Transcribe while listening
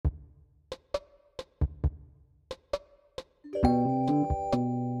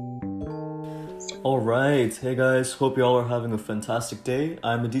Alright, hey guys, hope you all are having a fantastic day.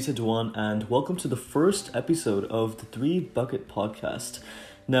 I'm Aditya Dewan and welcome to the first episode of the Three Bucket Podcast.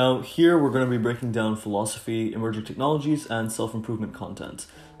 Now, here we're going to be breaking down philosophy, emerging technologies, and self-improvement content.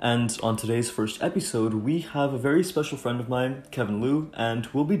 And on today's first episode, we have a very special friend of mine, Kevin Liu, and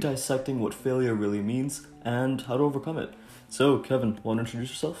we'll be dissecting what failure really means and how to overcome it. So, Kevin, want to introduce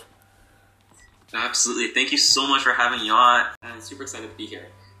yourself? Absolutely. Thank you so much for having me on. I'm super excited to be here.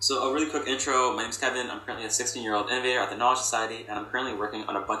 So a really quick intro, my name is Kevin. I'm currently a 16-year-old innovator at the Knowledge Society, and I'm currently working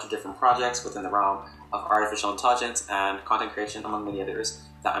on a bunch of different projects within the realm of artificial intelligence and content creation, among many others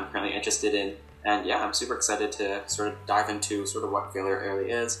that I'm currently interested in. And yeah, I'm super excited to sort of dive into sort of what failure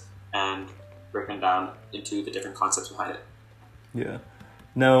really is and breaking down into the different concepts behind it. Yeah.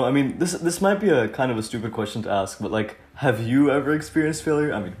 Now, I mean, this might be a kind of a stupid question to ask, but like, have you ever experienced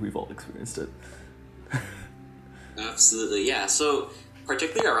failure? I mean, we've all experienced it. Absolutely, yeah. So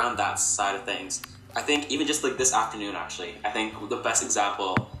particularly around that side of things, I think even just like this afternoon actually, I think the best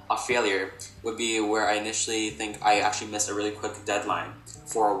example of failure would be where I initially think I actually missed a really quick deadline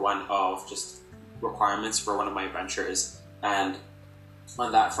for one of just requirements for one of my ventures. And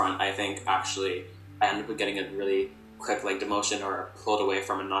on that front, I think actually I ended up getting a really quick like demotion or pulled away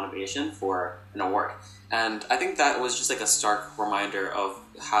from a nomination for an award. And I think that was just like a stark reminder of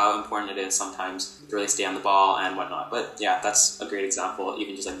how important it is sometimes to really stay on the ball and whatnot. But yeah, that's a great example,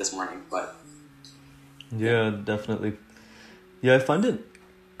 even just like this morning. But yeah, definitely. Yeah, I find it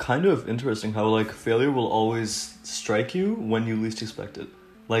kind of interesting how like failure will always strike you when you least expect it.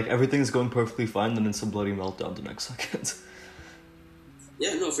 Like everything's going perfectly fine, then it's a bloody meltdown the next second.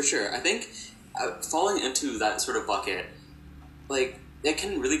 Yeah, no, for sure. I think falling into that sort of bucket, like it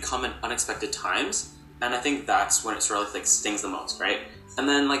can really come at unexpected times. And I think that's when it sort of like stings the most, right? And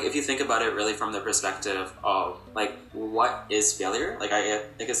then like if you think about it really from the perspective of like what is failure? Like I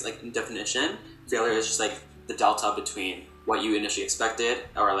guess like in definition, failure is just like the delta between what you initially expected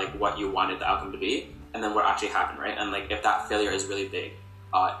or like what you wanted the outcome to be and then what actually happened, right? And like if that failure is really big,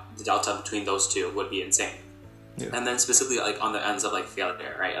 the delta between those two would be insane. Yeah. And then specifically like on the ends of like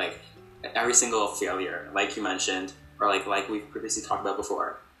failure, right? Like every single failure, like you mentioned, or like we've previously talked about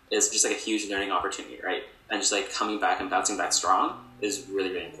before, is just like a huge learning opportunity, right? And just like coming back and bouncing back strong is really,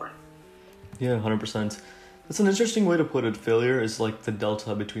 really important. Yeah, 100%. That's an interesting way to put it. Failure is like the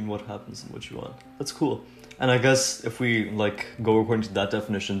delta between what happens and what you want. That's cool. And I guess if we like go according to that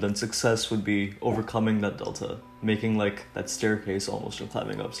definition, then success would be overcoming that delta, making like that staircase almost and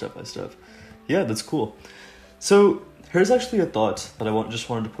climbing up step by step. Yeah, that's cool. So here's actually a thought that just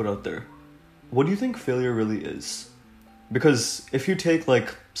wanted to put out there. What do you think failure really is? Because if you take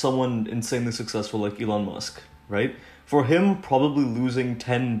like someone insanely successful like Elon Musk, right? For him, probably losing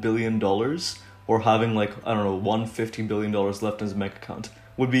 $10 billion or having like, I don't know, $150 billion left in his bank account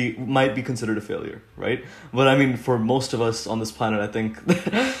might be considered a failure, right? But I mean, for most of us on this planet, I think,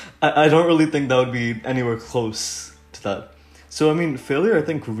 I don't really think that would be anywhere close to that. So I mean, failure I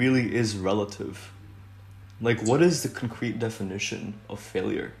think really is relative. Like, what is the concrete definition of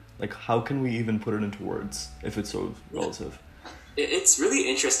failure? Like, how can we even put it into words if it's so relative? It's really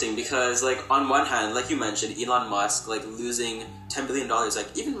interesting because, like, on one hand, like you mentioned, Elon Musk, like, losing $10 billion, like,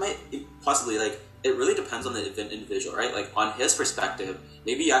 even might possibly, like, it really depends on the individual, right? Like, on his perspective,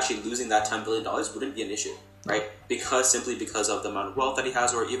 maybe actually losing that $10 billion wouldn't be an issue, right? Simply because of the amount of wealth that he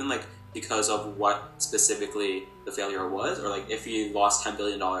has, or even, like, because of what specifically the failure was, or like if he lost $10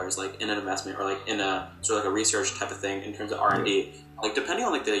 billion like in an investment or like in a sort of like a research type of thing in terms of R&D, like depending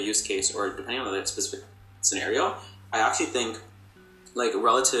on like the use case or depending on the specific scenario, I actually think like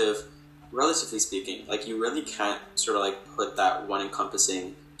relatively speaking, like you really can't sort of like put that one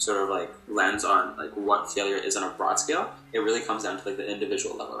encompassing sort of like lens on like what failure is on a broad scale. It really comes down to like the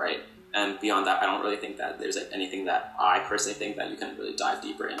individual level, right? And beyond that, I don't really think that there's like anything that I personally think that you can really dive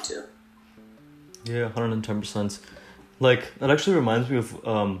deeper into. Yeah, 110%. Like, that actually reminds me of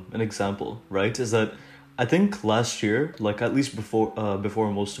an example, right? Is that I think last year, like at least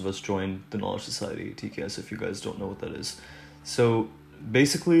before most of us joined the Knowledge Society, TKS, if you guys don't know what that is. So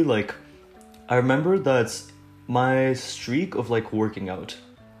basically, like, I remember that my streak of like working out,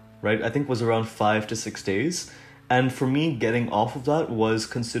 right, I think was around 5 to 6 days. And for me, getting off of that was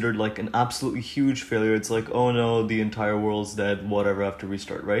considered like an absolutely huge failure. It's like, oh no, the entire world's dead, whatever, I have to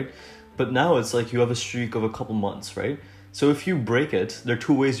restart, right? But now it's like you have a streak of a couple months, right? So if you break it, there are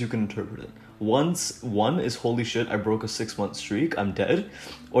two ways you can interpret it. One is, holy shit, I broke a 6-month streak, I'm dead.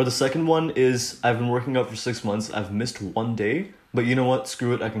 Or the second one is, I've been working out for 6 months, I've missed one day, but you know what,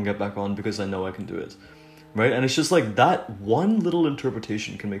 screw it, I can get back on because I know I can do it, right? And it's just like that one little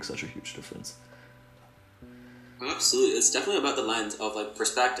interpretation can make such a huge difference. Absolutely. It's definitely about the lens of like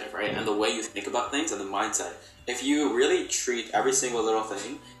perspective, right? And the way you think about things and the mindset. If you really treat every single little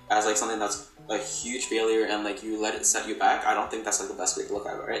thing as like something that's a huge failure and like you let it set you back, I don't think that's like the best way to look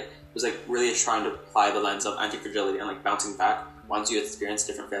at it, right? It's like really trying to apply the lens of anti-fragility and like bouncing back once you experience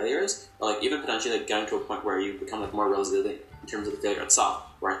different failures, or like even potentially like getting to a point where you become like more resilient in terms of the failure itself,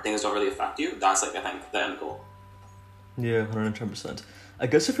 where things don't really affect you. That's like I think the end goal. Yeah, 110%. I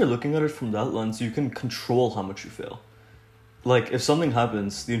guess if you're looking at it from that lens, you can control how much you fail. Like, if something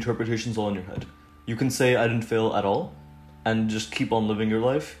happens, the interpretation's all in your head. You can say, I didn't fail at all, and just keep on living your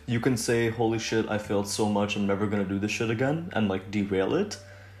life. You can say, holy shit, I failed so much, I'm never gonna do this shit again, and, like, derail it.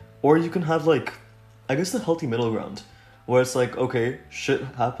 Or you can have, like, I guess the healthy middle ground, where it's like, okay, shit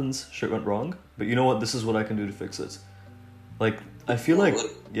happens, shit went wrong, but you know what, this is what I can do to fix it. Like, I feel like,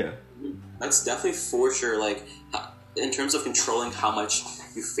 yeah. That's definitely for sure, like, in terms of controlling how much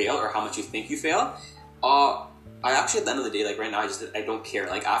you fail or how much you think you fail, I actually, at the end of the day, like right now, I don't care.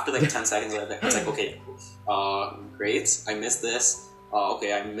 Like after like 10 seconds, it's like, okay, great, I missed this.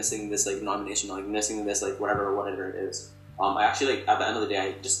 Okay, I'm missing this like nomination, like missing this like whatever it is. I actually like at the end of the day,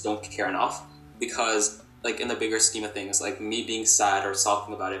 I just don't care enough because like in the bigger scheme of things, like me being sad or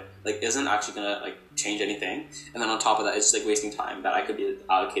sulking about it, like isn't actually gonna like change anything. And then on top of that, it's just like wasting time that I could be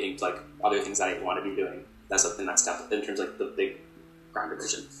allocating to like other things that I want to be doing. That's like the next step in terms of like the big grander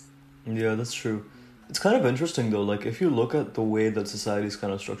vision. Yeah, that's true. It's kind of interesting though, like if you look at the way that society is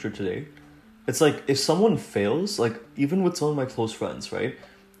kind of structured today, it's like if someone fails, like even with some of my close friends, right?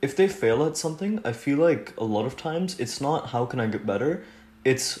 If they fail at something, I feel like a lot of times it's not how can I get better,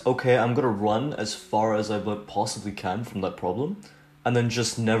 it's okay, I'm gonna run as far as I possibly can from that problem and then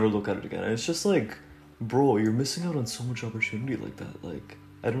just never look at it again. And it's just like, bro, you're missing out on so much opportunity like that. Like,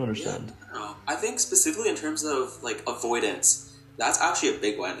 I don't understand. Yeah. I think specifically in terms of like avoidance, that's actually a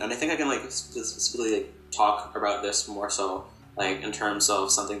big one, and I think I can like specifically like talk about this more so like in terms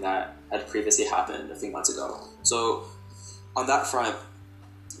of something that had previously happened a few months ago. So on that front,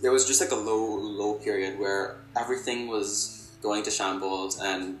 there was just like a low period where everything was going to shambles,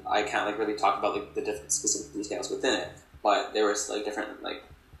 and I can't like really talk about like the different specific details within it, but there was like different like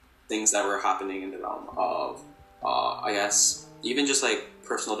things that were happening in the realm of I guess even just like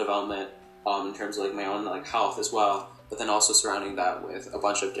personal development in terms of like my own like health as well. But then also surrounding that with a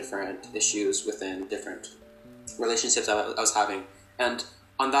bunch of different issues within different relationships I was having. And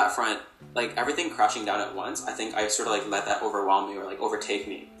on that front, like everything crashing down at once, I think I sort of like let that overwhelm me or like overtake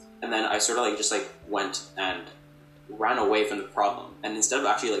me. And then I sort of like just like went and ran away from the problem. And instead of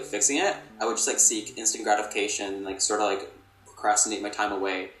actually like fixing it, I would just like seek instant gratification, like sort of like procrastinate my time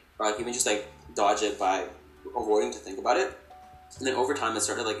away, or like even just like dodge it by avoiding to think about it. And then over time, it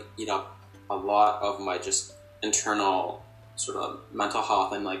started like eat up a lot of my just internal sort of mental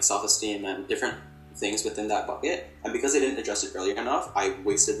health and like self-esteem and different things within that bucket. And because I didn't address it early enough, I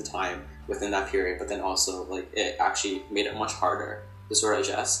wasted the time within that period, but then also like it actually made it much harder to sort of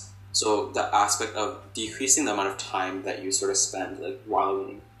adjust. So the aspect of decreasing the amount of time that you sort of spend like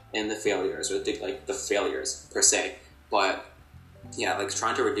wallowing in the failures or like the failures per se, but yeah, like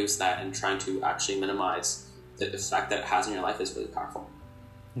trying to reduce that and trying to actually minimize the effect that it has in your life is really powerful.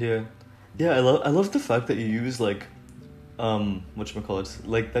 Yeah, I love the fact that you use like whatchamacallit,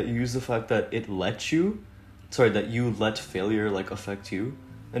 like that you use the fact that that you let failure like affect you.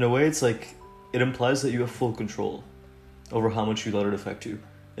 In a way, it's like it implies that you have full control over how much you let it affect you.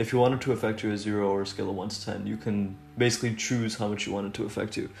 If you want it to affect you a 0 or a scale of 1 to 10, you can basically choose how much you want it to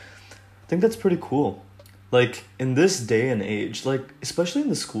affect you. I think that's pretty cool. Like in this day and age, like especially in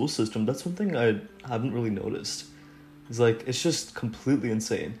the school system, that's one thing I haven't really noticed. It's like it's just completely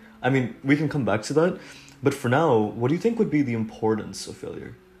insane. I mean, we can come back to that, but for now, what do you think would be the importance of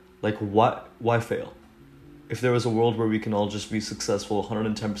failure? Like, why fail? If there was a world where we can all just be successful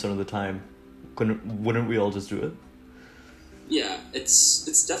 110% of the time, wouldn't we all just do it? Yeah,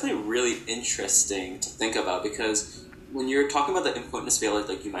 it's definitely really interesting to think about, because when you're talking about the importance of failure,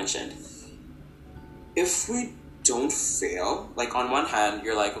 like you mentioned, if we don't fail, like on one hand,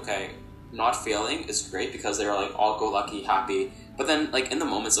 you're like, okay, not failing is great because they're like all go lucky, happy. But then like in the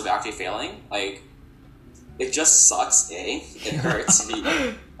moments of actually failing, like it just sucks, A, it hurts, B,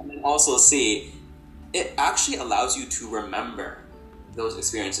 and then also C, it actually allows you to remember those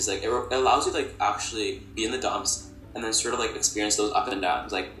experiences. Like it allows you to like actually be in the dumps and then sort of like experience those up and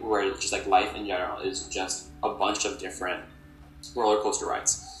downs, like where just like life in general is just a bunch of different roller coaster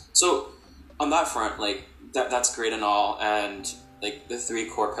rides. So on that front, like that's great and all, and like the 3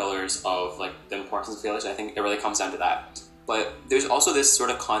 core pillars of like the importance of failures, I think it really comes down to that. But there's also this sort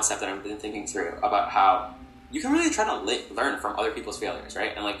of concept that I've been thinking through about how you can really try to learn from other people's failures,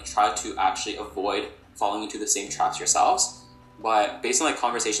 right? And like try to actually avoid falling into the same traps yourselves. But based on like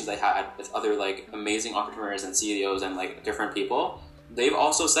conversations I had with other like amazing entrepreneurs and CEOs and like different people, they've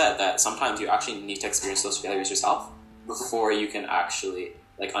also said that sometimes you actually need to experience those failures yourself before you can actually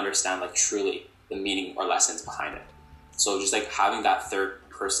like understand like truly the meaning or lessons behind it. So just like having that third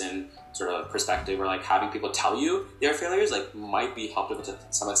person sort of perspective, or like having people tell you their failures, like might be helpful to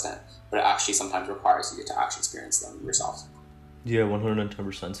some extent, but it actually sometimes requires you to actually experience them yourself. Yeah,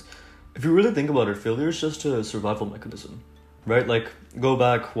 110%. If you really think about it, failure is just a survival mechanism, right? Like, go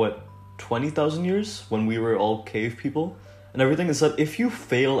back, 20,000 years when we were all cave people and everything, is that if you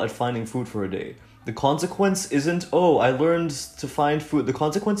fail at finding food for a day, the consequence isn't, oh, I learned to find food. The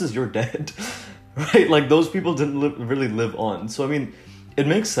consequence is you're dead, right? Like, those people didn't really live on. So, I mean, it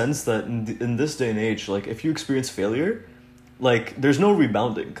makes sense that in this day and age, like, if you experience failure, like, there's no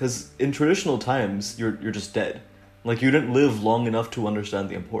rebounding, because in traditional times, you're just dead. Like, you didn't live long enough to understand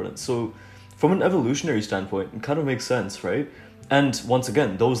the importance. So, from an evolutionary standpoint, it kind of makes sense, right? And once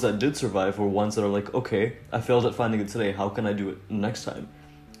again, those that did survive were ones that are like, okay, I failed at finding it today. How can I do it next time?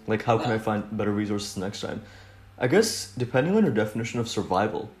 Like, how can I find better resources next time? I guess, depending on your definition of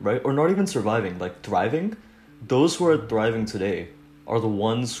survival, right? Or not even surviving, like thriving, those who are thriving today are the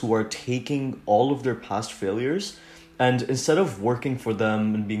ones who are taking all of their past failures, and instead of working for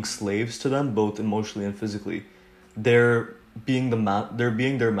them and being slaves to them, both emotionally and physically, they're being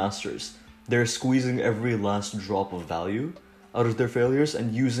their masters. They're squeezing every last drop of value out of their failures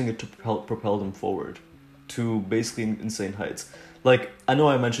and using it to propel them forward to basically insane heights. Like, I know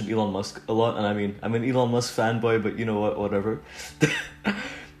I mentioned Elon Musk a lot, and I mean, I'm an Elon Musk fanboy, but you know what, whatever.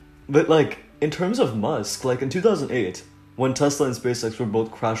 But like, in terms of Musk, like in 2008, when Tesla and SpaceX were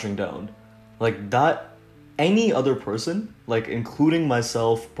both crashing down, like that, any other person, like including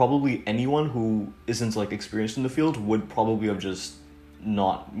myself, probably anyone who isn't like experienced in the field, would probably have just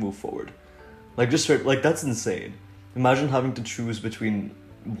not moved forward. Like, just straight, like, that's insane. Imagine having to choose between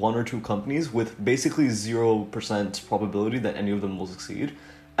one or two companies with basically 0% probability that any of them will succeed,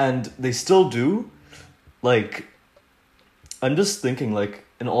 and they still do. Like, I'm just thinking, like,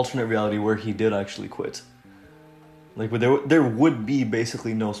 an alternate reality where he did actually quit. Like, but there would be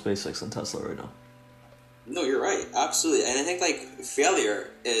basically no SpaceX and Tesla right now. No, you're right. Absolutely. And I think, like,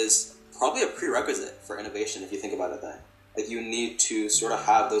 failure is probably a prerequisite for innovation if you think about it then. Like, you need to sort of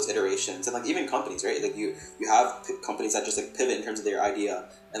have those iterations. And, like, even companies, right? Like, you have companies that just, like, pivot in terms of their idea.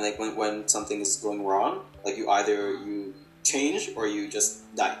 And, like, when something is going wrong, like, you change or you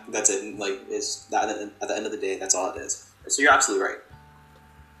just die. That's it. Like, it's that at the end of the day, that's all it is. So you're absolutely right.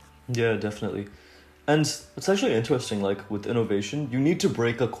 Yeah, definitely. And it's actually interesting, like, with innovation, you need to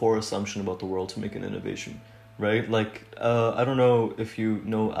break a core assumption about the world to make an innovation, right? Like, I don't know if you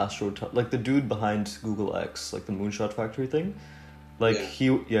know like the dude behind Google X, like the Moonshot Factory thing. Like, he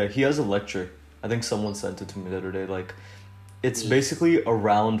has a lecture. I think someone sent it to me the other day. Like, it's basically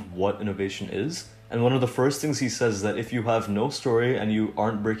around what innovation is. And one of the first things he says is that if you have no story and you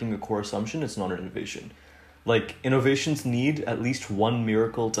aren't breaking a core assumption, it's not an innovation. Like, innovations need at least one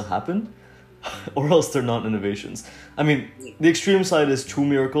miracle to happen, or else they're not innovations. I mean, the extreme side is 2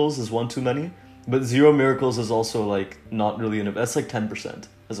 miracles is one too many, but 0 miracles is also, like, not really that's like 10%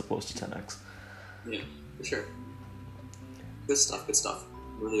 as opposed to 10x. Yeah, for sure. Good stuff.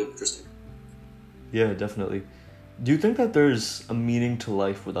 Really interesting. Yeah, definitely. Do you think that there's a meaning to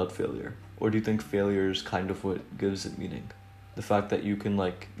life without failure? Or do you think failure is kind of what gives it meaning? The fact that you can,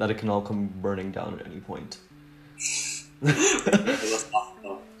 like, that it can all come burning down at any point.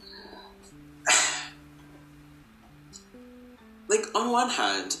 Like, on one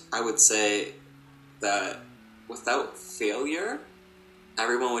hand, I would say that without failure,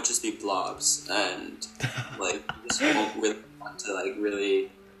 everyone would just be blobs, and like, you just won't really want to like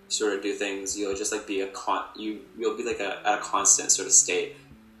really sort of do things. You'll just like be you'll be like at a constant sort of state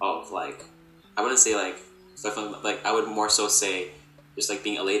of like, I wouldn't say like I would more so say just like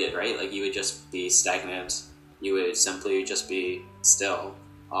being elated, right? Like, you would just be stagnant. You would simply just be still,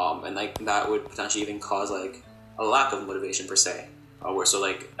 and like that would potentially even cause like a lack of motivation per se. Where so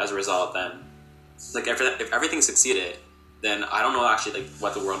like as a result, then like if everything succeeded, then I don't know actually like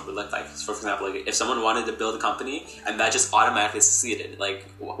what the world would look like. So for example, like if someone wanted to build a company and that just automatically succeeded, like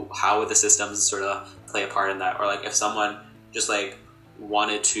how would the systems sort of play a part in that? Or like if someone just like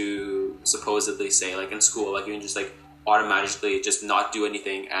wanted to supposedly say like in school, like you can just like automatically just not do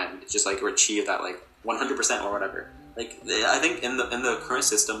anything and just like achieve that like 100% or whatever. Like I think in the current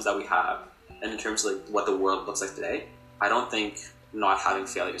systems that we have, and in terms of like what the world looks like today, I don't think not having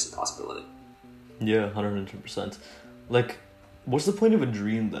failure is a possibility. Yeah, 110%. Like, what's the point of a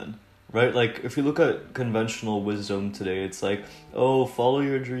dream then? right? Like, if you look at conventional wisdom today, it's like, oh, follow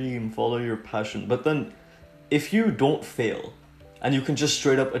your dream, follow your passion. But then, if you don't fail, and you can just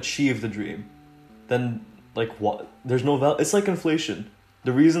straight up achieve the dream, then, like, what? There's no value. It's like inflation.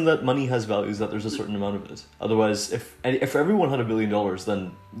 The reason that money has value is that there's a certain amount of it. Otherwise, if everyone had $1 billion,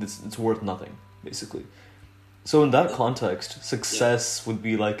 then it's worth nothing, basically. So in that context, success would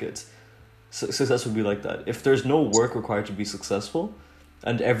be like it. Success would be like that. If there's no work required to be successful,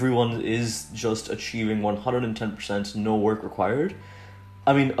 and everyone is just achieving 110% no work required,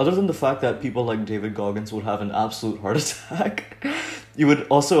 I mean, other than the fact that people like David Goggins would have an absolute heart attack, you would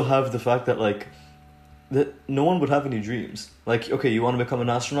also have the fact that, like, that no one would have any dreams. Like, okay, you want to become an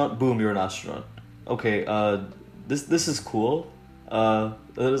astronaut? Boom, you're an astronaut. Okay, this is cool.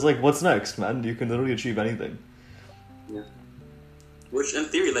 It's like, what's next, man? You can literally achieve anything. Yeah. Which, in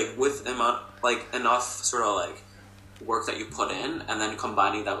theory, like, with enough sort of, like, work that you put in, and then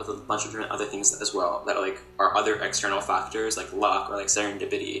combining that with a bunch of different other things as well, that, like, are other external factors, like luck, or, like,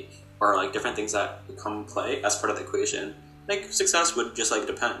 serendipity, or, like, different things that come play as part of the equation, like, success would just, like,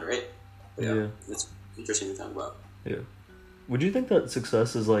 depend, right? But yeah. It's interesting to talk about. Yeah. Would you think that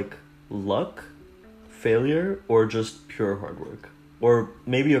success is like luck, failure, or just pure hard work? Or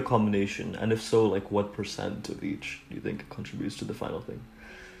maybe a combination? And if so, like, what percent of each do you think contributes to the final thing?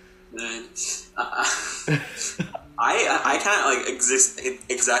 Man, I can't, like,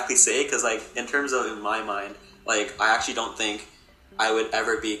 exactly say, because, like, in terms of, in my mind, like, I actually don't think I would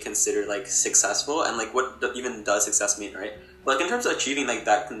ever be considered, like, successful, and, like, what even does success mean, right? But, like, in terms of achieving, like,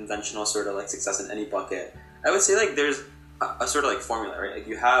 that conventional sort of, like, success in any bucket, I would say, like, there's a sort of, like, formula, right? Like,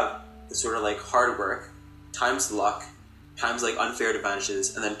 you have the sort of, like, hard work times luck times, like, unfair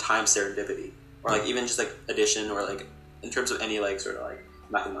advantages, and then times serendipity, or, like, even just, like, addition, or, like, in terms of any, like, sort of, like,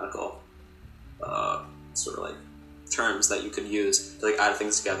 mathematical sort of, like, terms that you could use to, like, add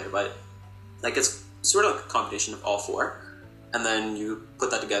things together. But, like, it's sort of like a combination of all four, and then you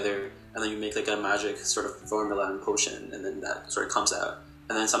put that together, and then you make, like, a magic sort of formula and potion, and then that sort of comes out.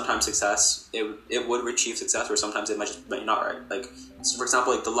 And then sometimes success, it would achieve success, or sometimes it might not, right? Like, so for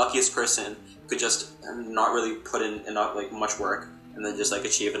example, like, the luckiest person could just not really put in enough, like, much work, and then just, like,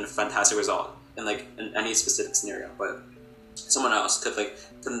 achieve a fantastic result in, like, in any specific scenario. But someone else could, like,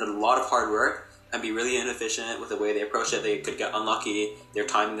 put in a lot of hard work and be really inefficient with the way they approach it. They could get unlucky, their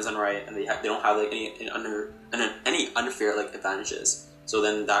timing isn't right, and they don't have, like, any unfair, like, advantages. So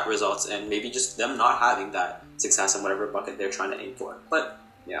then that results in maybe just them not having that success in whatever bucket they're trying to aim for. But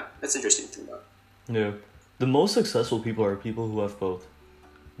yeah, it's interesting to think about. Yeah. The most successful people are people who have both.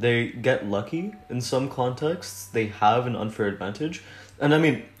 They get lucky in some contexts, they have an unfair advantage. And I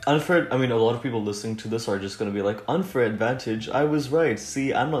mean, a lot of people listening to this are just going to be like, unfair advantage, I was right.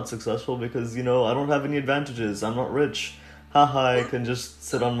 See, I'm not successful because, I don't have any advantages. I'm not rich. Haha, I can just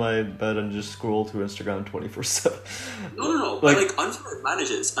sit on my bed and just scroll through Instagram 24/7. No. Like unfair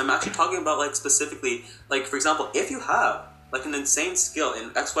advantages. I'm actually talking about, like, specifically, like, for example, if you have, like, an insane skill in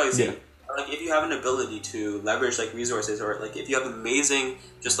XYZ, or, like, if you have an ability to leverage, like, resources, or, like, if you have amazing,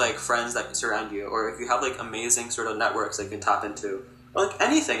 just, like, friends that surround you, or if you have, like, amazing sort of networks that you can tap into, or, like,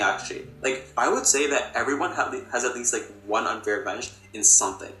 anything, actually. Like, I would say that everyone has at least, like, one unfair advantage in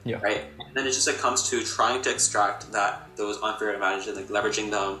something, right? And then it just, like, comes to trying to extract those unfair advantages and, like, leveraging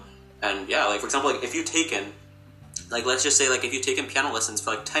them. And yeah, like, for example, like, if you've taken, like, let's just say, like, if you've taken piano lessons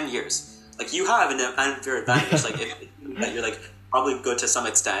for, like, 10 years, like, you have an unfair advantage. Like, if that you're, like, probably good to some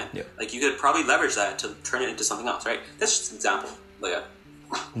extent, like, you could probably leverage that to turn it into something else, right? That's just an example. But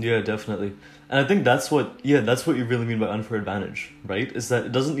yeah, definitely. And I think that's what you really mean by unfair advantage, right? Is that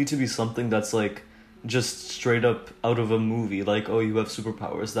it doesn't need to be something that's, like, just straight up out of a movie, like, oh, you have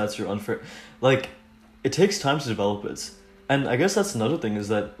superpowers, that's your unfair. Like, it takes time to develop it. And I guess that's another thing, is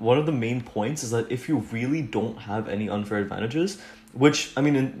that one of the main points is that if you really don't have any unfair advantages, which, I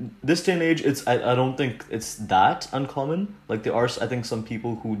mean, in this day and age, I don't think it's that uncommon. Like, there are, I think, some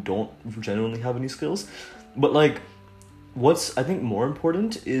people who don't genuinely have any skills. But, like, what's, I think, more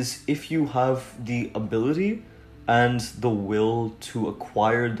important is if you have the ability and the will to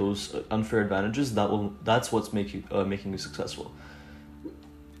acquire those unfair advantages, that's what's making you successful.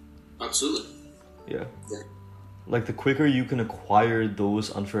 Absolutely. Yeah. Like, the quicker you can acquire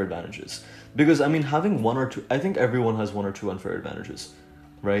those unfair advantages. Because, I mean, having one or two, I think everyone has one or two unfair advantages,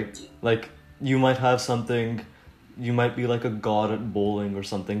 right? Like, you might have something, you might be, like, a god at bowling or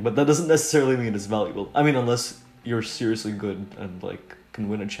something, but that doesn't necessarily mean it's valuable. I mean, unless you're seriously good and, like, can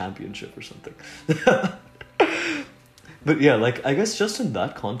win a championship or something. But yeah, like, I guess just in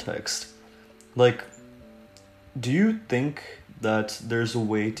that context, like, do you think that there's a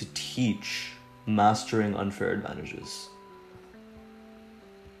way to teach mastering unfair advantages?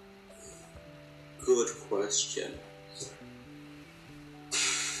 good question.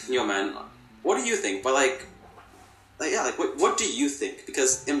 Yo, man, what do you think? But what do you think?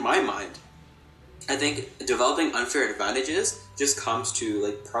 Because in my mind, I think developing unfair advantages just comes to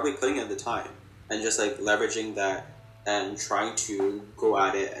like probably putting in the time and just like leveraging that and trying to go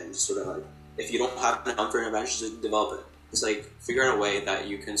at it and sort of like, if you don't have an unfair advantage, just develop it. Just like figure out a way that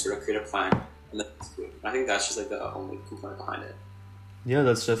you can sort of create a plan and then do it. I think that's just like the only component behind it. Yeah,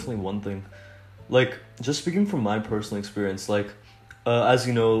 that's definitely one thing. Like, just speaking from my personal experience, like, as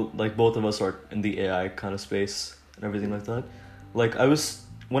you know, like both of us are in the AI kind of space and everything like that. Like,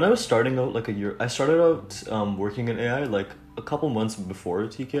 when I was starting out, like I started out working in AI like a couple months before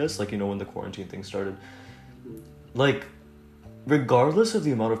TKS, like, you know, when the quarantine thing started. Like, regardless of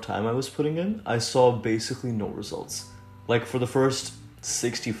the amount of time I was putting in, I saw basically no results. Like, for the first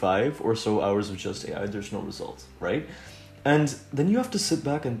 65 or so hours of just AI, there's no results, right? And then you have to sit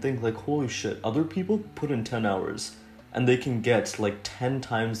back and think, like, holy shit, other people put in 10 hours and they can get like 10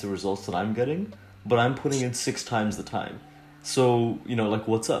 times the results that I'm getting, but I'm putting in 6 times the time. So, you know, like,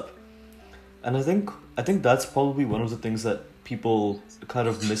 what's up? And I think that's probably one of the things that people kind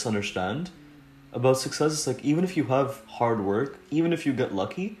of misunderstand about success. It's like, even if you have hard work, even if you get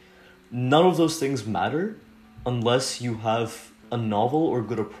lucky, none of those things matter unless you have a novel or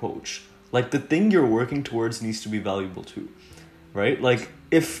good approach. Like, the thing you're working towards needs to be valuable too, right? Like,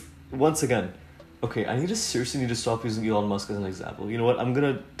 if, once again, okay, I seriously need to stop using Elon Musk as an example. You know what? I'm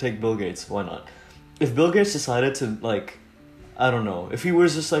gonna take Bill Gates. Why not? If Bill Gates decided to, like, I don't know, if he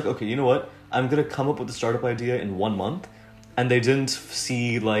was just like, okay, you know what? I'm gonna come up with a startup idea in 1 month, and they didn't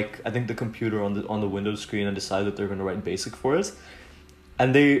see, like, I think the computer on the Windows screen and decide that they're gonna write BASIC for it,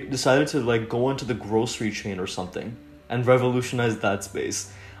 and they decided to, like, go into the grocery chain or something and revolutionize that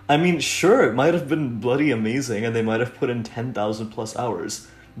space. I mean, sure, it might have been bloody amazing and they might have put in 10,000 plus hours,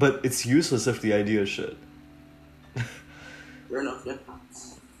 but it's useless if the idea is shit. Fair enough, yeah.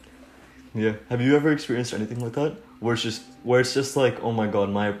 Yeah. Have you ever experienced anything like that? Where it's just like, oh my god,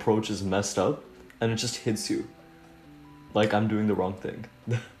 my approach is messed up, and it just hits you. Like, I'm doing the wrong thing.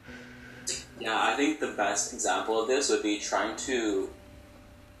 Yeah, I think the best example of this would be trying to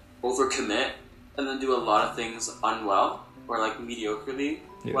overcommit and then do a lot of things unwell or like mediocrely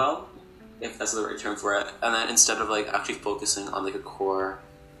well, if that's the right term for it. And then instead of like actually focusing on like a core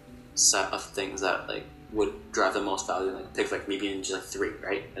set of things that like would drive the most value, like pick like maybe in just like 3,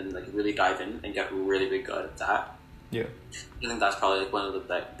 right? And like really dive in and get really, really good at that. Yeah. I think that's probably like one of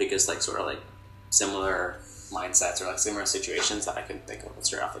the biggest like sort of like similar mindsets or like similar situations that I can think of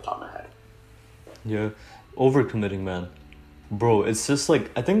straight off the top of my head. Yeah. Overcommitting, man. Bro, it's just like,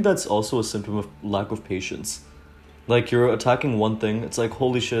 I think that's also a symptom of lack of patience. Like, you're attacking one thing, it's like,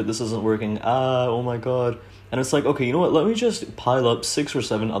 holy shit, this isn't working, oh my god. And it's like, okay, you know what, let me just pile up 6 or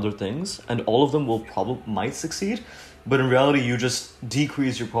 7 other things, and all of them might succeed, but in reality, you just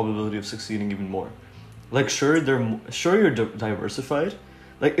decrease your probability of succeeding even more. Like, sure, you're diversified.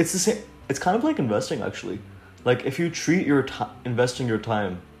 Like, it's the same, it's kind of like investing, actually. Like, if you treat investing your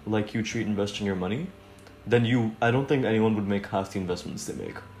time like you treat investing your money, then I don't think anyone would make half the investments they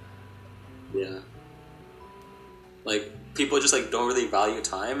make. Yeah. Like, people just like don't really value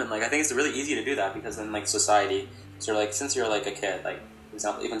time, and like I think it's really easy to do that because in like society, so like since you're like a kid, like for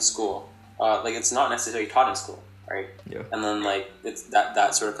example, even school, like it's not necessarily taught in school, right? Yeah. And then like it's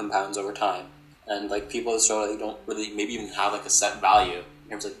that sort of compounds over time, and like people sort of like don't really maybe even have like a set value in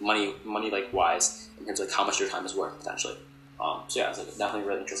terms of like money like wise in terms of like how much your time is worth potentially. So yeah, it's like definitely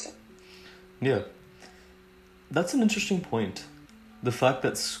really interesting. Yeah. That's an interesting point. The fact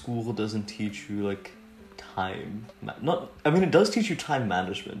that school doesn't teach you like time, it does teach you time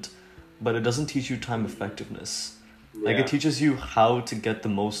management, but it doesn't teach you time effectiveness. Yeah. Like, it teaches you how to get the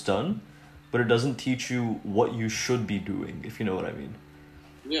most done, but it doesn't teach you what you should be doing, if you know what I mean.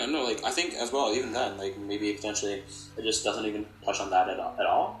 Yeah, no, like, I think as well, even then, like, maybe potentially it just doesn't even touch on that at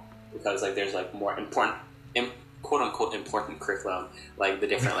all, because, like, there's, like, more important, quote-unquote important curriculum, like, the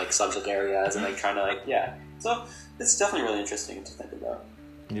different, like, subject areas, and, like, trying to, like, yeah. So, it's definitely really interesting to think about.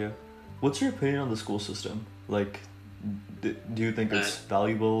 Yeah. What's your opinion on the school system? Like, do you think it's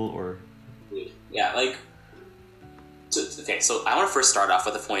valuable, or? Yeah, like, so I want to first start off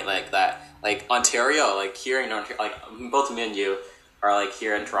with a point, like, that, like, Ontario, like, here in Ontario, like, both me and you are, like,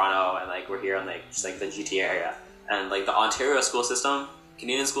 here in Toronto, and, like, we're here in, like, just, like, the GTA area, and, like, the Ontario school system,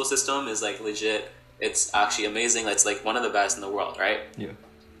 Canadian school system is, like, legit, it's actually amazing, it's, like, one of the best in the world, right? Yeah.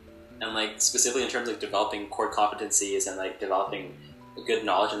 And, like, specifically in terms of developing core competencies and, like, developing good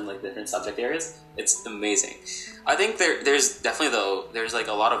knowledge in like different subject areas, it's amazing. I think there's definitely there's like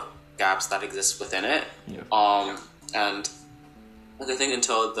a lot of gaps that exist within it. Yeah. And Like I think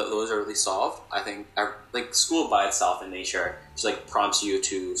until those are really solved, I think like school by itself in nature just like prompts you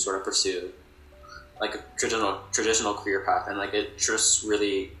to sort of pursue like a traditional career path, and like it just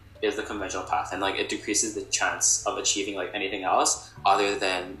really is the conventional path, and like it decreases the chance of achieving like anything else other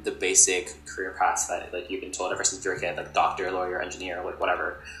than the basic career paths that like you've been told ever since you're a kid, like doctor, lawyer, engineer, like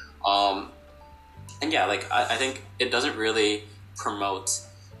whatever. And yeah, like I think it doesn't really promote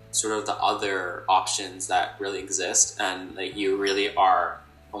sort of the other options that really exist, and like you really are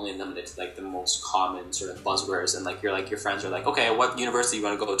only limited to like the most common sort of buzzwords, and like your friends are like, okay, what university you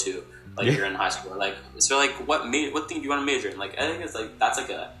want to go to, like you're in high school, like so like what thing do you want to major in, like I think it's like that's like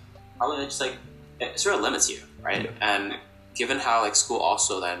a probably just like it sort of limits you, right? Yeah. And given how like school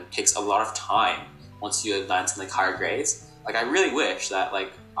also then takes a lot of time once you advance in like higher grades, like I really wish that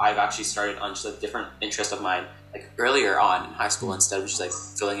like I've actually started on just a different interest of mine like earlier on in high school instead of just like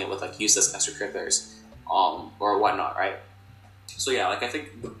filling it with like useless extracurriculars or whatnot, right? So yeah, like I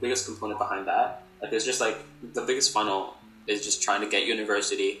think the biggest component behind that like is just like the biggest funnel is just trying to get you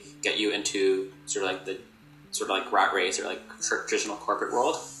university, get you into sort of like the sort of like rat race or like traditional corporate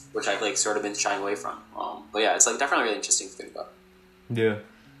world, which I've like sort of been shying away from. But yeah, it's like definitely really interesting to think about. Yeah,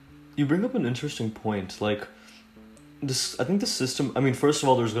 you bring up an interesting point. Like this, I think the system. I mean, first of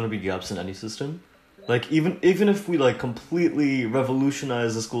all, there's going to be gaps in any system. Like even if we like completely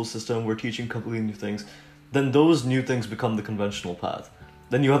revolutionize the school system, we're teaching completely new things, then those new things become the conventional path.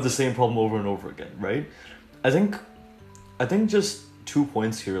 Then you have the same problem over and over again, right? I think just 2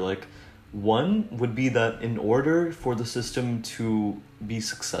 points here. Like one would be that in order for the system to be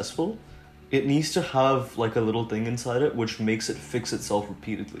successful, it needs to have like a little thing inside it which makes it fix itself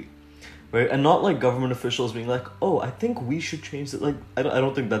repeatedly, right? And not like government officials being like, oh, I think we should change it. Like I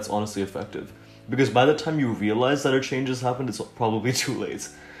don't think that's honestly effective. Because by the time you realize that a change has happened, it's probably too late,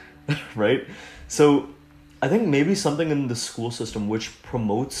 right? So I think maybe something in the school system which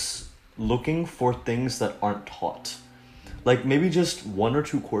promotes looking for things that aren't taught. Like maybe just 1 or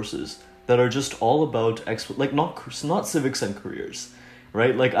 2 courses that are just all about like not civics and careers,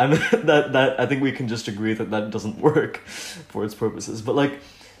 right? Like I'm that I think we can just agree that doesn't work for its purposes. But like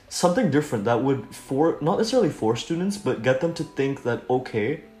something different that would not necessarily for students, but get them to think that,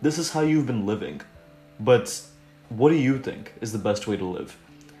 okay, this is how you've been living, but what do you think is the best way to live,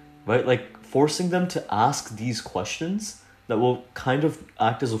 right? Like forcing them to ask these questions that will kind of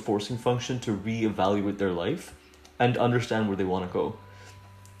act as a forcing function to reevaluate their life and understand where they want to go.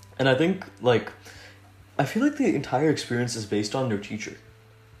 And I think like I feel like the entire experience is based on your teacher.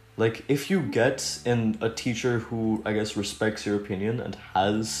 Like if you get in a teacher who I guess respects your opinion and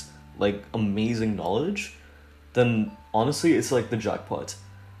has like amazing knowledge, then honestly it's like the jackpot,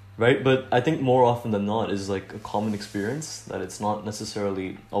 right? But I think more often than not is like a common experience that it's not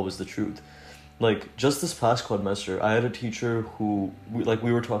necessarily always the truth. Like just this past quadmester, I had a teacher who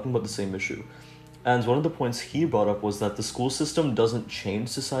we were talking about the same issue, and one of the points he brought up was that the school system doesn't change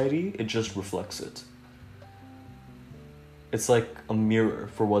society, it just reflects it. It's like a mirror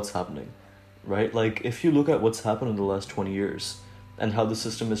for what's happening, right? Like if you look at what's happened in the last 20 years and how the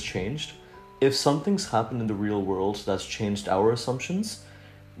system has changed, if something's happened in the real world that's changed our assumptions,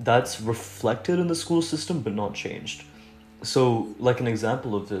 that's reflected in the school system but not changed. So like an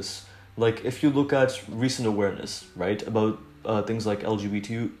example of this, like if you look at recent awareness, right, about things like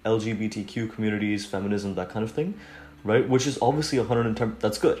LGBTQ communities, feminism, that kind of thing, right, which is obviously 110,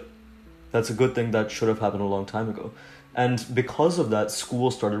 that's good. That's a good thing that should have happened a long time ago. And because of that,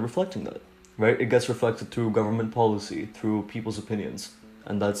 schools started reflecting that, right? It gets reflected through government policy, through people's opinions,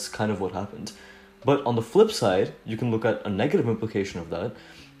 and that's kind of what happened. But on the flip side, you can look at a negative implication of that,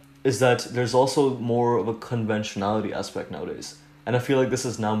 is that there's also more of a conventionality aspect nowadays. And I feel like this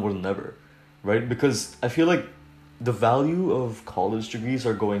is now more than ever, right? Because I feel like the value of college degrees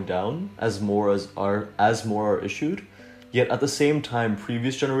are going down as more are issued. Yet at the same time,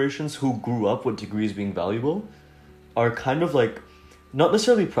 previous generations who grew up with degrees being valuable are kind of like, not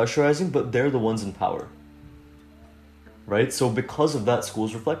necessarily pressurizing, but they're the ones in power, right? So because of that,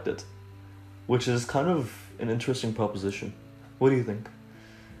 schools reflect it, which is kind of an interesting proposition. What do you think?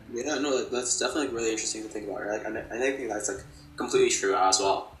 Yeah, no, that's definitely really interesting to think about, right? And I think that's like completely true as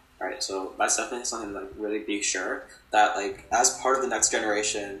well, right? So that's definitely something to like really be sure that like as part of the next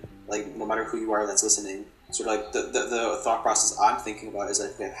generation, like no matter who you are that's listening, sort of like the thought process I'm thinking about is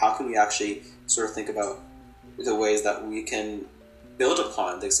like, okay, how can we actually sort of think about the ways that we can build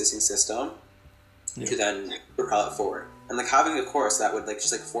upon the existing system to then propel it forward, and like having a course that would like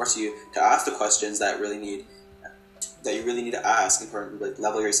just like force you to ask the questions that you really need to ask in order to like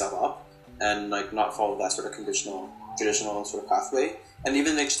level yourself up and like not follow that sort of traditional sort of pathway, and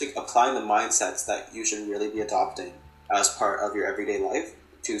even like just like applying the mindsets that you should really be adopting as part of your everyday life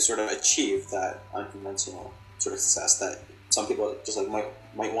to sort of achieve that unconventional sort of success that some people just like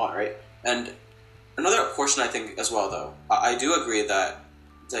might want, right? And another portion I think as well, though, I do agree that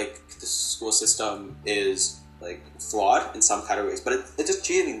like the school system is like flawed in some categories, but it's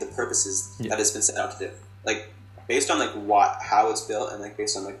achieving the purposes that it's been set out to do. Like based on like how it's built and like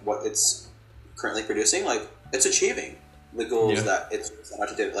based on like what it's currently producing, like it's achieving the goals that it's set out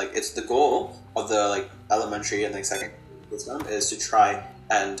to do. Like it's the goal of the like elementary and like secondary system is to try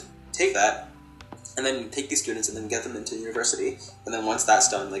and take that and then take these students and then get them into university, and then once that's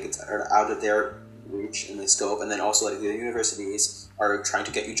done, like it's out of their reach and the scope, and then also like the universities are trying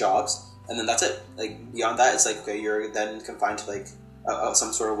to get you jobs, and then that's it. Like beyond that, it's like okay, you're then confined to like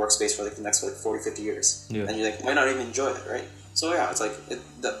some sort of workspace for like the next like 40-50 years, and you're like might not even enjoy it, right? So yeah, it's like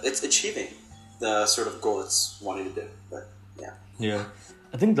it's achieving the sort of goal it's wanting to do. But yeah,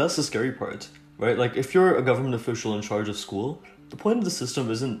 I think that's the scary part, right? Like if you're a government official in charge of school, the point of the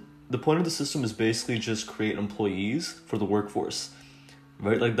system is basically just create employees for the workforce,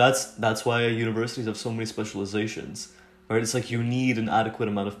 right? Like that's why universities have so many specializations, right? It's like you need an adequate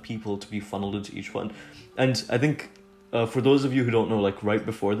amount of people to be funneled into each one. And I think for those of you who don't know, like right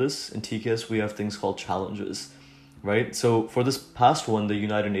before this in TKS we have things called challenges, right? So for this past one, the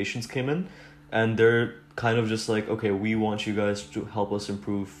United Nations came in and they're kind of just like, okay, we want you guys to help us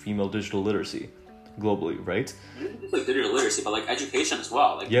improve female digital literacy globally, right? Like digital literacy, but like education as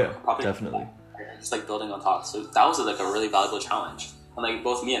well. Like definitely. Just like building on top. So that was like a really valuable challenge. And like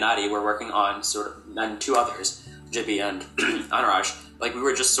both me and Adi were working on sort of, and two others, JB and Anuraj, like we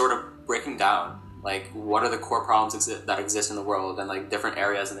were just sort of breaking down like what are the core problems that exist in the world and like different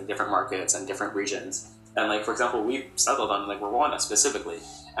areas and like different markets and different regions. And like for example, we settled on like Rwanda specifically,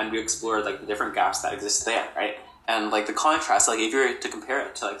 and we explored like the different gaps that exist there, right? And like the contrast, like if you were to compare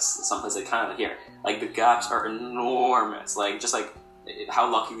it to like someplace like Canada here, like the gaps are enormous. Like just like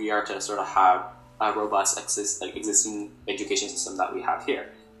how lucky we are to sort of have a robust existing education system that we have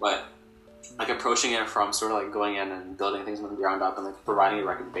here. But like approaching it from sort of like going in and building things from the ground up and like providing a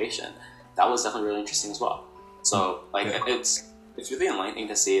recommendation, that was definitely really interesting as well. So like it's really enlightening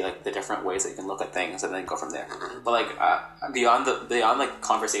to see like the different ways that you can look at things and then go from there. But like beyond like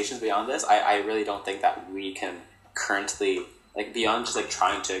conversations beyond this, I really don't think that we can currently like beyond just like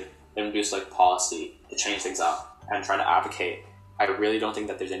trying to introduce like policy to change things up and trying to advocate. I really don't think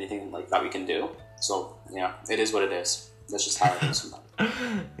that there's anything like that we can do. So yeah, it is what it is. That's just how it is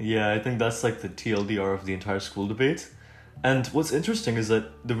sometimes. Yeah, I think that's like the TLDR of the entire school debate. And what's interesting is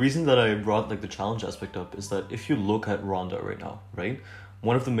that the reason that I brought like the challenge aspect up is that if you look at Rwanda right now, right,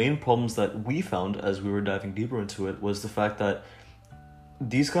 one of the main problems that we found as we were diving deeper into it was the fact that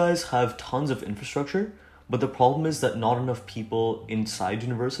these guys have tons of infrastructure, but the problem is that not enough people inside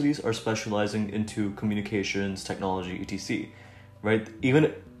universities are specializing into communications, technology, etc. Right?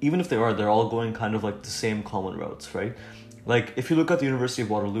 Even if they are, they're all going kind of like the same common routes, right? Like, if you look at the University of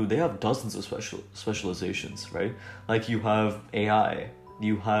Waterloo, they have dozens of specializations, right? Like, you have AI,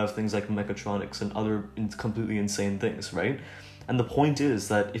 you have things like mechatronics and other completely insane things, right? And the point is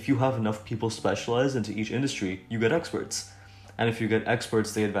that if you have enough people specialized into each industry, you get experts. And if you get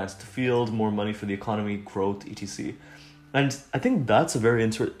experts, they advance the field, more money for the economy, growth, etc. And I think that's a very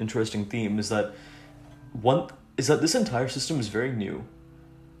interesting theme, is that this entire system is very new,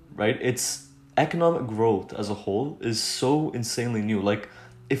 right? It's economic growth as a whole is so insanely new. Like,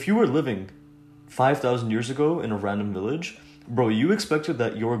 if you were living 5,000 years ago in a random village, bro, you expected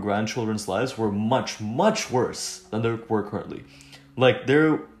that your grandchildren's lives were much, much worse than they were currently. Like,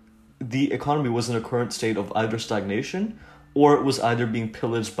 the economy was in a current state of either stagnation or it was either being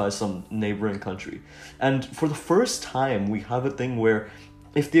pillaged by some neighboring country. And for the first time, we have a thing where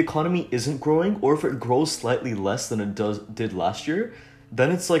if the economy isn't growing, or if it grows slightly less than it did last year, then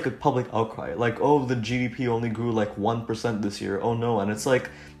it's like a public outcry. Like, oh, the GDP only grew like 1% this year. Oh no. And it's like,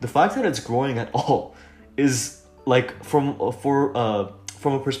 the fact that it's growing at all is like, from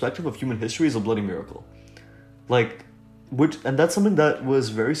a perspective of human history, is a bloody miracle. Like, and that's something that was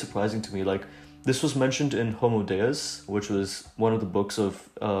very surprising to me. Like, this was mentioned in Homo Deus, which was one of the books of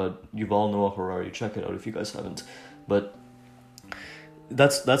Yuval Noah Harari. Check it out if you guys haven't. But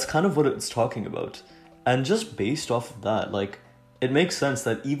that's kind of what it's talking about. And just based off of that, like, it makes sense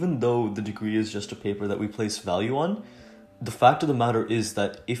that even though the degree is just a paper that we place value on, the fact of the matter is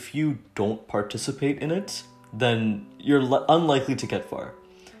that if you don't participate in it, then you're unlikely to get far,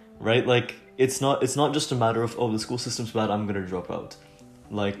 right? Like, it's not just a matter of, oh, the school system's bad, I'm gonna drop out.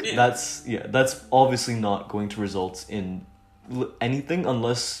 Like, that's obviously not going to result in anything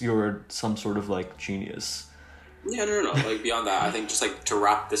unless you're some sort of like genius, Yeah, no. Like beyond that, I think just like to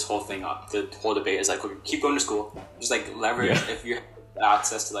wrap this whole thing up, the whole debate is like, keep going to school. Just like leverage if you have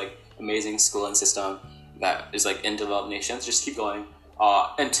access to like amazing schooling system that is like in developed nations. Just keep going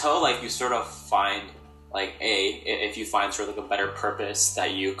until like you sort of find like if you find sort of like a better purpose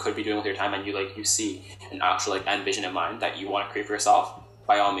that you could be doing with your time, and you see an actual like end vision in mind that you want to create for yourself.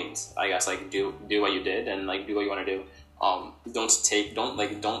 By all means, I guess like do what you did and like do what you want to do.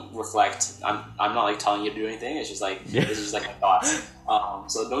 Don't reflect. I'm not like telling you to do anything. It's just like this is just like my thoughts.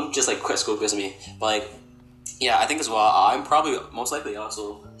 So don't just like quit school because of me. But like, yeah, I think as well. I'm probably most likely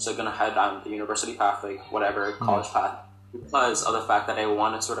also just like gonna head down the university path, like whatever college path, because of the fact that I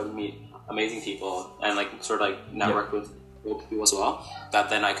want to sort of meet amazing people and like sort of like network with people as well. That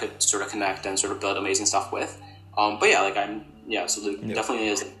then I could sort of connect and sort of build amazing stuff with. But yeah, like so like, definitely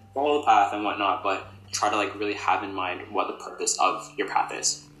is like, follow the path and whatnot, but try to like really have in mind what the purpose of your path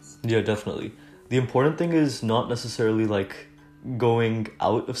is. Yeah, definitely. The important thing is not necessarily like going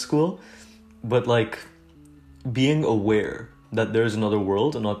out of school, but like being aware that there's another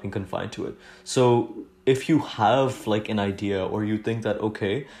world and not being confined to it. So if you have like an idea or you think that,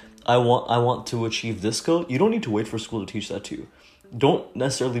 okay, I want to achieve this goal, you don't need to wait for school to teach that to you. Don't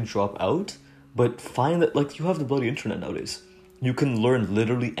necessarily drop out, but find that like you have the bloody internet nowadays. You can learn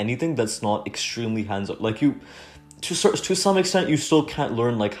literally anything that's not extremely hands-on. Like you, to some extent, you still can't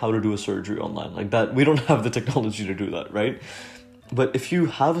learn like how to do a surgery online like that. We don't have the technology to do that, right? But if you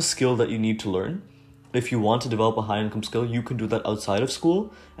have a skill that you need to learn, if you want to develop a high-income skill, you can do that outside of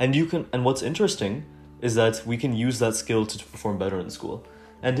school. And what's interesting is that we can use that skill to perform better in school.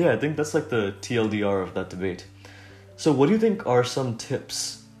 And yeah, I think that's like the TLDR of that debate. So what do you think are some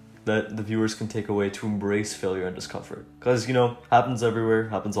tips that the viewers can take away to embrace failure and discomfort? Because, happens everywhere,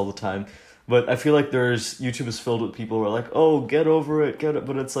 happens all the time. But I feel like YouTube is filled with people who are like, oh, get over it,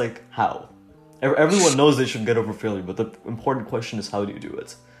 but it's like, how? Everyone knows they should get over failure, but the important question is, how do you do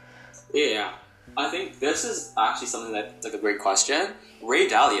it? Yeah, I think this is actually something that's like a great question. Ray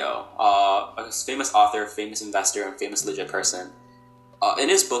Dalio, a famous author, famous investor, and famous legit person, in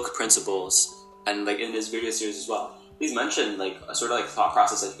his book Principles, and like in his video series as well, he's mentioned like a sort of like thought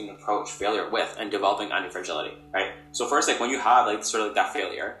process that you can approach failure with and developing anti-fragility, right? So first, like when you have like sort of like that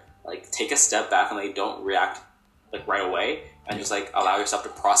failure, like take a step back and like don't react like right away, and just like allow yourself to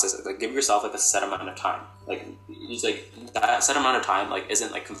process it. Like give yourself like a set amount of time. Like just like that set amount of time like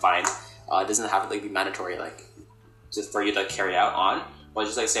isn't like confined. It doesn't have to like be mandatory like just for you to carry out on. But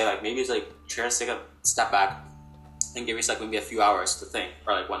just like say like maybe it's like try to take a step back and give yourself maybe a few hours to think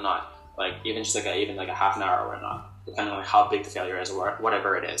or like whatnot. Like even just like a half an hour or whatnot, depending on how big the failure is or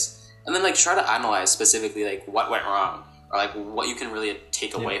whatever it is. And then like try to analyze specifically like what went wrong or like what you can really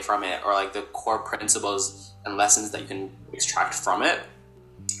take away from it, or like the core principles and lessons that you can extract from it.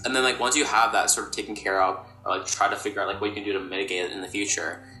 And then like once you have that sort of taken care of, or like try to figure out like what you can do to mitigate it in the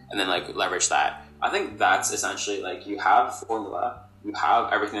future, and then like leverage that. I think that's essentially like you have a formula, you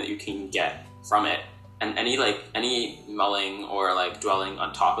have everything that you can get from it, and any mulling or like dwelling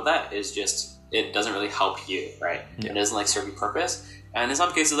on top of that is just, it doesn't really help you, right? It doesn't like serve your purpose. And in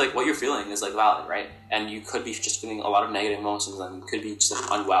some cases, like what you're feeling is like valid, right? And you could be just feeling a lot of negative emotions, and you could be just like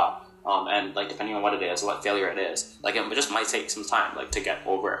unwell. And like depending on what it is, what failure it is, like it just might take some time, like to get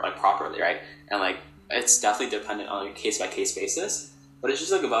over it like properly, right? And like it's definitely dependent on a case by case basis. But it's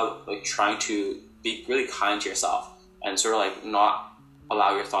just like about like trying to be really kind to yourself and sort of like not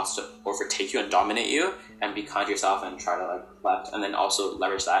allow your thoughts to overtake you and dominate you, and be kind to yourself and try to like reflect, and then also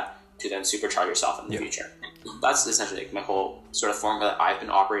leverage that to then supercharge yourself in the future. That's essentially like my whole sort of formula that I've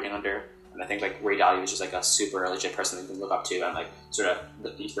been operating under. And I think like Ray Dalio is just like a super legit person that you can look up to and like sort of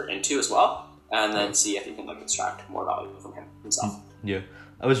look deeper into as well, and then see if you can like extract more value from himself. Yeah.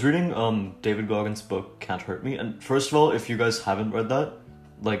 I was reading David Goggins' book Can't Hurt Me, and first of all, if you guys haven't read that,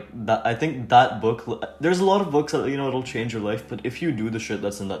 like that, I think that book, there's a lot of books that it'll change your life, but if you do the shit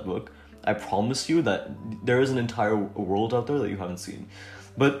that's in that book, I promise you that there is an entire world out there that you haven't seen.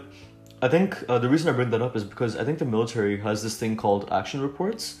 But I think the reason I bring that up is because I think the military has this thing called action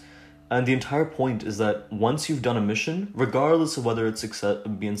reports, and the entire point is that once you've done a mission, regardless of whether it's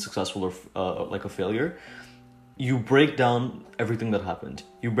being successful or like a failure, you break down everything that happened.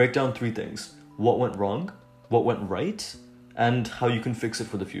 You break down 3 things: what went wrong, what went right, and how you can fix it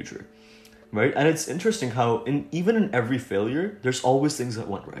for the future, right? And it's interesting how even in every failure, there's always things that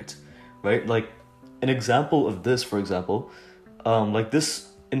went right? Like an example of this, for example, like this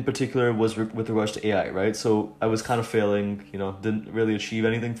in particular was with regards to AI, right? So I was kind of failing, didn't really achieve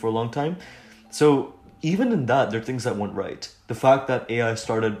anything for a long time. So even in that, there are things that went right. The fact that AI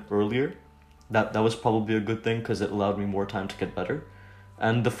started earlier, that was probably a good thing because it allowed me more time to get better.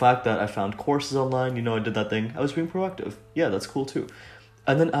 And the fact that I found courses online, I did that thing, I was being proactive. Yeah, that's cool too.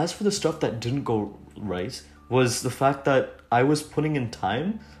 And then as for the stuff that didn't go right, was the fact that I was putting in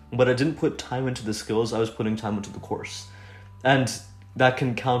time, but I didn't put time into the skills, I was putting time into the course. And that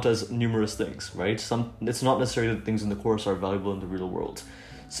can count as numerous things, right? It's not necessarily that things in the course are valuable in the real world.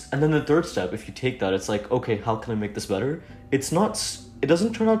 And then the third step, if you take that, it's like, okay, how can I make this better? It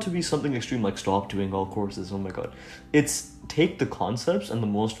doesn't turn out to be something extreme like stop doing all courses, oh my god. It's take the concepts and the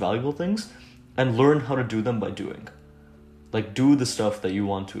most valuable things and learn how to do them by doing. Like, do the stuff that you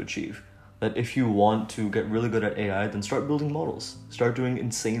want to achieve. That if you want to get really good at AI, then start building models. Start doing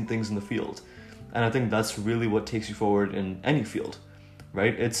insane things in the field. And I think that's really what takes you forward in any field,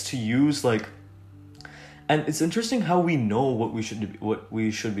 right? It's to use and it's interesting how we know what we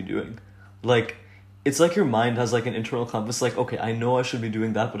should be doing. Like, it's like your mind has like an internal compass, like, okay, I know I should be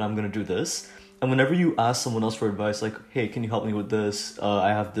doing that, but I'm going to do this. And whenever you ask someone else for advice, like, hey, can you help me with this? I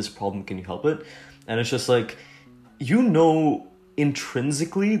have this problem, can you help it? And it's just like,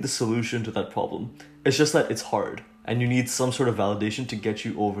 intrinsically the solution to that problem. It's just that it's hard and you need some sort of validation to get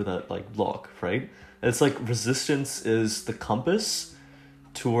you over that like block, right? It's like resistance is the compass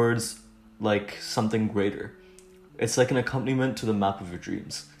towards like something greater. It's like an accompaniment to the map of your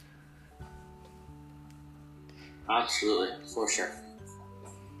dreams. Absolutely, for sure.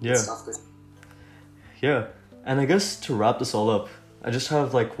 Yeah. Yeah. And I guess to wrap this all up, I just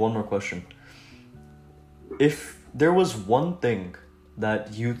have like one more question. If there was one thing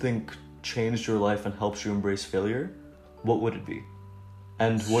that you think changed your life and helps you embrace failure, what would it be?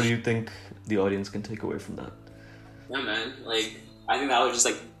 And what do you think the audience can take away from that? Yeah, man. I think that would just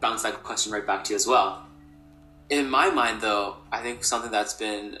bounce that question right back to you as well. In my mind, though, I think something that's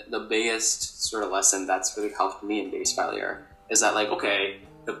been the biggest sort of lesson that's really helped me embrace failure is that,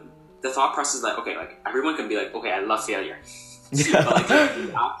 the thought process is everyone can be okay, I love failure. Yeah. But if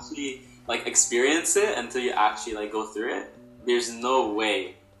you actually experience it until you actually go through it, there's no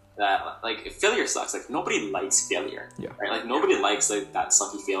way that if failure sucks. Nobody likes failure. Yeah. Right? Nobody likes that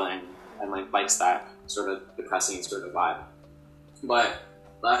sucky feeling and likes that sort of depressing sort of vibe. But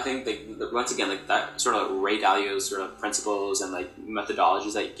I think once again that sort of Ray Dalio's sort of principles and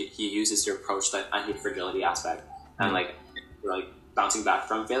methodologies that he uses to approach that anti-fragility aspect and bouncing back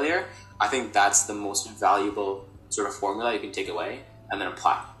from failure, I think that's the most valuable sort of formula you can take away and then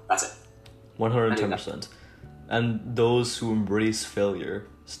apply. That's it. 110%. And those who embrace failure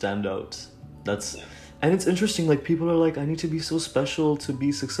stand out. And it's interesting, people are I need to be so special to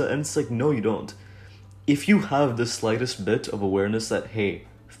be successful, and it's no, you don't. If you have the slightest bit of awareness that, hey,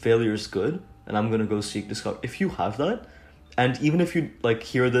 failure is good and I'm gonna go seek discover, if you have that, and even if you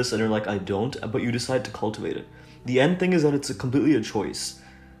hear this and you're I don't, but you decide to cultivate it, the end thing is that it's completely a choice.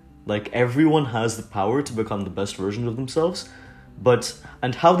 Everyone has the power to become the best version of themselves,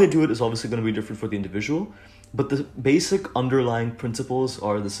 and how they do it is obviously going to be different for the individual, but the basic underlying principles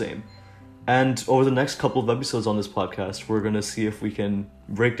are the same. And over the next couple of episodes on this podcast, we're going to see if we can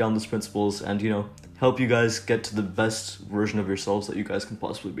break down those principles and, help you guys get to the best version of yourselves that you guys can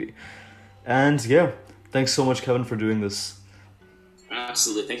possibly be. And yeah, thanks so much, Kevin, for doing this.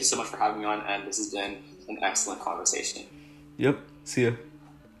 Absolutely. Thank you so much for having me on, and this has been an excellent conversation. Yep. See ya.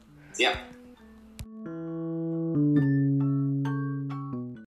 Yeah.